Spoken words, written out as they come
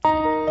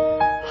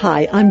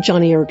Hi, I'm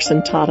Johnny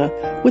Erickson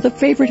Tata with a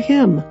favorite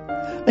hymn.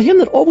 A hymn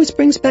that always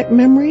brings back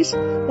memories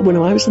of when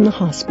I was in the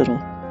hospital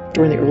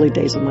during the early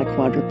days of my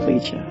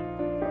quadriplegia.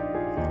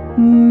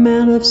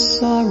 Man of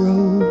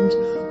sorrows,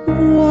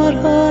 what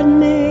a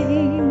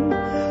name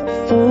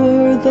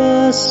for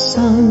the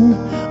Son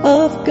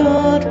of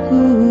God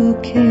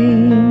who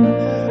came,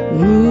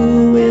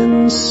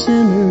 ruin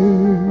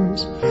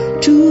sinners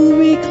to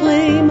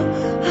reclaim.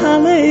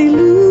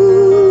 Hallelujah,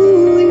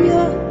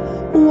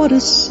 what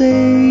a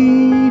Savior.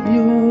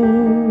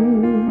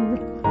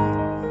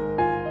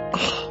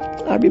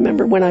 I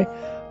remember when I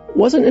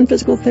wasn't in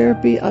physical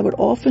therapy, I would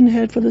often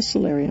head for the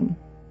solarium.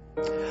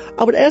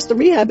 I would ask the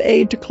rehab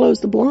aide to close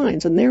the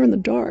blinds, and there in the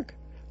dark,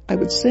 I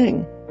would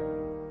sing.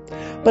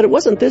 But it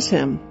wasn't this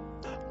hymn.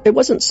 It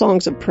wasn't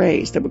songs of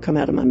praise that would come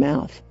out of my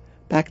mouth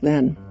back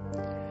then.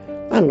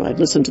 I don't know, I'd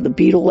listen to the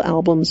Beatles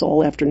albums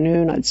all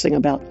afternoon. I'd sing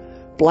about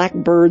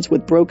blackbirds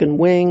with broken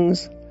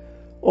wings,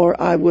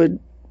 or I would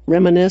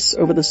reminisce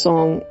over the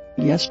song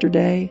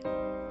Yesterday.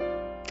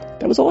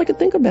 That was all I could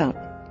think about.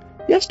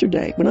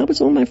 Yesterday, when I was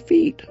on my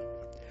feet.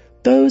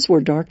 Those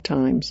were dark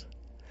times.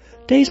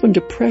 Days when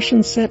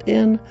depression set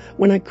in,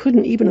 when I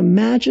couldn't even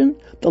imagine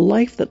the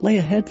life that lay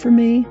ahead for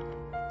me.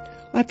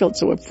 I felt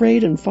so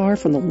afraid and far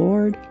from the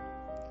Lord.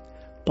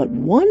 But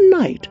one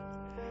night,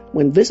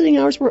 when visiting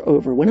hours were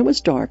over, when it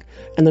was dark,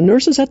 and the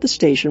nurses at the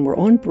station were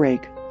on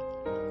break,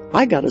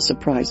 I got a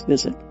surprise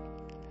visit.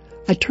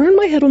 I turned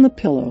my head on the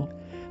pillow,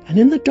 and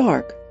in the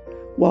dark,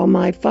 while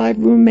my 5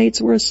 roommates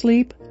were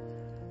asleep,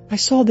 I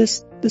saw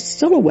this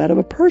silhouette of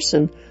a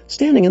person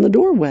standing in the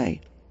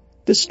doorway.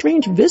 This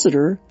strange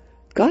visitor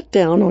got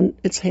down on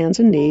its hands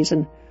and knees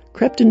and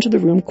crept into the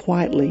room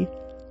quietly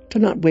to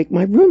not wake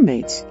my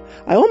roommates.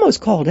 I almost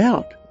called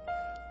out,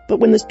 but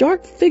when this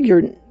dark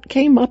figure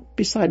came up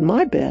beside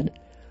my bed,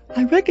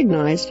 I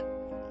recognized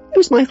it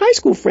was my high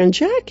school friend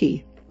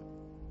Jackie.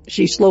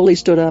 She slowly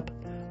stood up,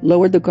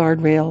 lowered the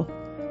guardrail,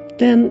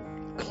 then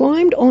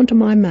climbed onto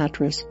my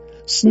mattress,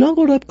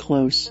 snuggled up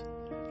close,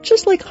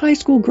 just like high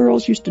school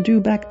girls used to do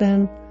back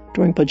then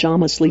during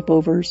pajama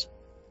sleepovers.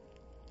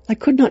 I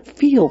could not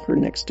feel her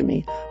next to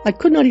me. I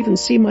could not even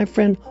see my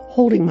friend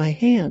holding my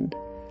hand.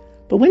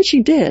 But when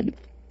she did,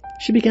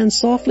 she began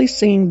softly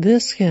singing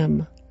this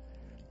hymn,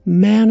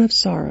 Man of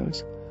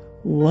Sorrows,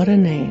 what a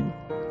name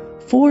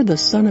for the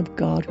Son of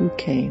God who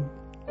came.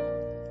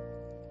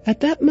 At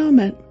that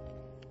moment,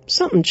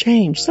 something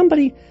changed.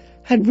 Somebody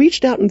had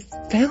reached out and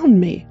found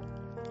me.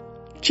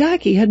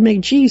 Jackie had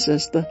made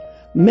Jesus, the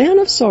Man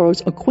of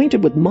Sorrows,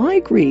 acquainted with my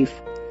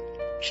grief.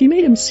 She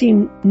made him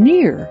seem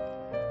near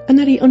and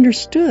that he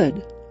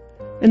understood.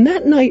 And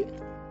that night,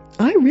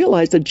 I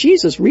realized that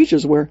Jesus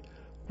reaches where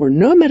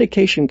no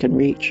medication can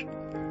reach,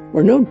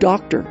 where no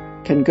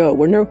doctor can go,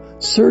 where no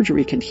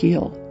surgery can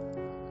heal.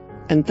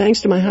 And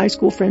thanks to my high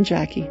school friend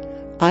Jackie,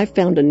 I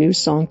found a new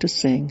song to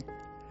sing.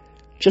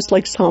 Just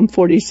like Psalm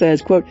 40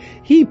 says, quote,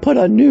 He put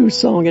a new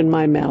song in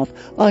my mouth,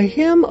 a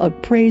hymn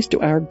of praise to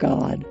our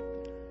God.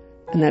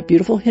 And that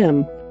beautiful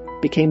hymn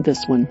became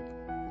this one,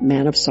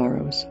 Man of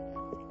Sorrows.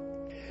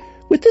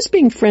 With this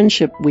being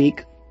Friendship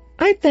Week,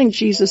 I thank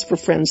Jesus for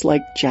friends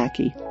like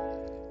Jackie,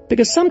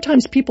 because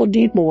sometimes people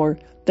need more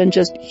than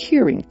just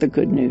hearing the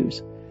good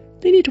news.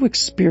 They need to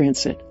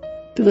experience it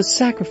through the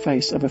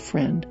sacrifice of a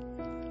friend,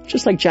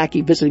 just like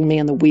Jackie visiting me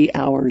in the wee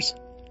hours.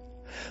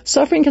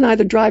 Suffering can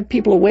either drive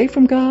people away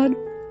from God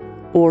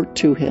or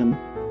to Him.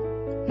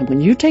 And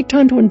when you take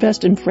time to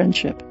invest in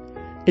friendship,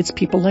 it's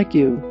people like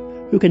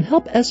you who can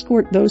help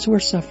escort those who are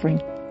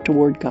suffering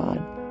toward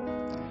God.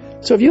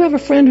 So if you have a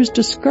friend who's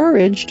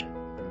discouraged,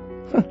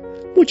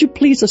 would you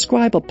please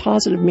ascribe a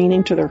positive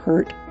meaning to their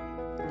hurt?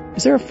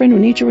 Is there a friend who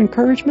needs your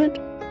encouragement?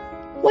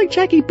 Like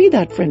Jackie, be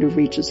that friend who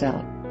reaches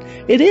out.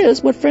 It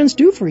is what friends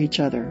do for each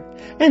other.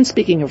 And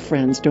speaking of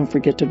friends, don't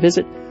forget to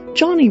visit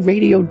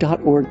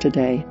johnnyradio.org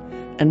today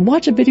and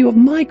watch a video of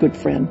my good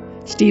friend,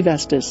 Steve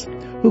Estes,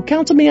 who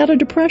counseled me out of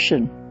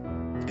depression.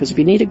 Because if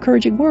you need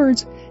encouraging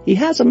words, he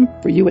has them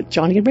for you at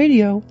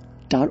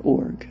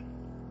johnnyradio.org.